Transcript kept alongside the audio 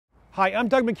Hi, I'm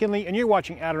Doug McKinlay and you're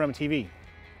watching Adorama TV.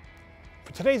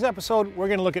 For today's episode, we're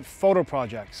going to look at photo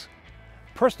projects.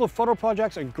 Personal photo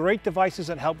projects are great devices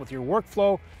that help with your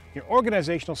workflow, your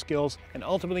organizational skills, and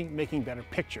ultimately making better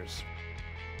pictures.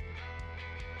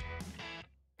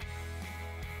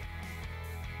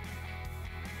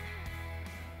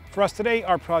 For us today,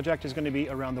 our project is going to be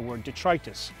around the word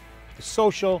detritus, the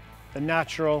social, the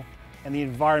natural, and the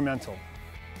environmental.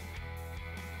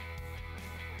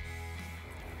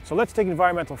 So let's take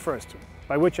environmental first,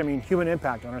 by which I mean human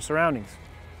impact on our surroundings.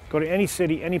 Go to any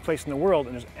city, any place in the world,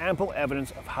 and there's ample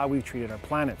evidence of how we've treated our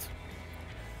planet.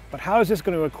 But how is this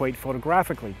going to equate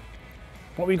photographically?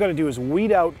 What we've got to do is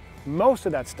weed out most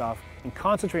of that stuff and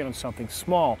concentrate on something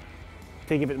small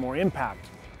to give it more impact.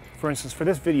 For instance, for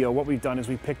this video, what we've done is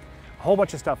we picked a whole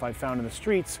bunch of stuff I've found in the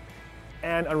streets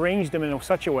and arranged them in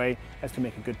such a way as to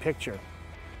make a good picture.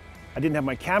 I didn't have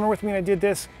my camera with me when I did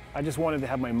this. I just wanted to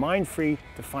have my mind free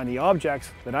to find the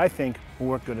objects that I think will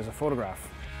work good as a photograph.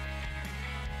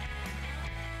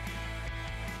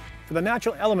 For the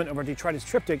natural element of our detritus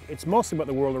triptych, it's mostly about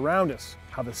the world around us,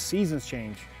 how the seasons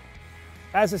change.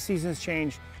 As the seasons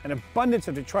change, an abundance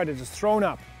of detritus is thrown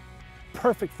up.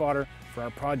 Perfect fodder for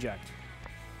our project.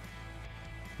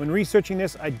 When researching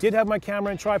this, I did have my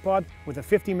camera and tripod with a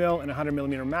 50mm and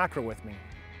 100mm macro with me.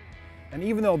 And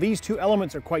even though these two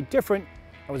elements are quite different,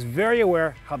 I was very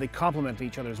aware how they complement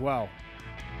each other as well.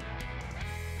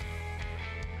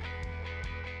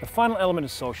 The final element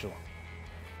is social.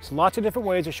 There's lots of different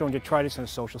ways of showing detritus in a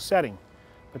social setting,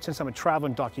 but since I'm a travel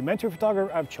and documentary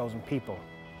photographer, I've chosen people.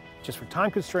 Just for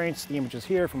time constraints, the image is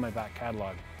here from my back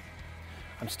catalog.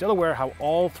 I'm still aware how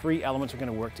all three elements are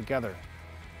going to work together,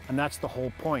 and that's the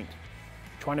whole point,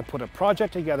 trying to put a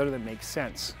project together that makes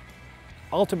sense.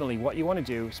 Ultimately, what you want to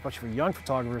do, especially for young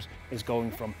photographers, is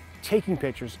going from taking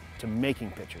pictures to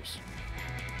making pictures.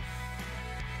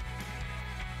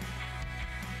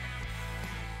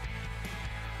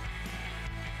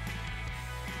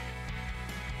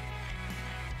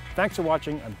 Thanks for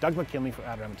watching. I'm Doug McKinlay for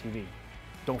Adorama TV.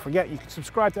 Don't forget, you can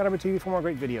subscribe to Adorama TV for more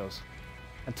great videos.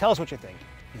 And tell us what you think.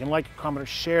 You can like, comment, or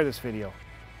share this video.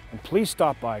 And please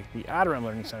stop by the Adorama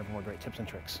Learning Center for more great tips and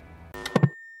tricks.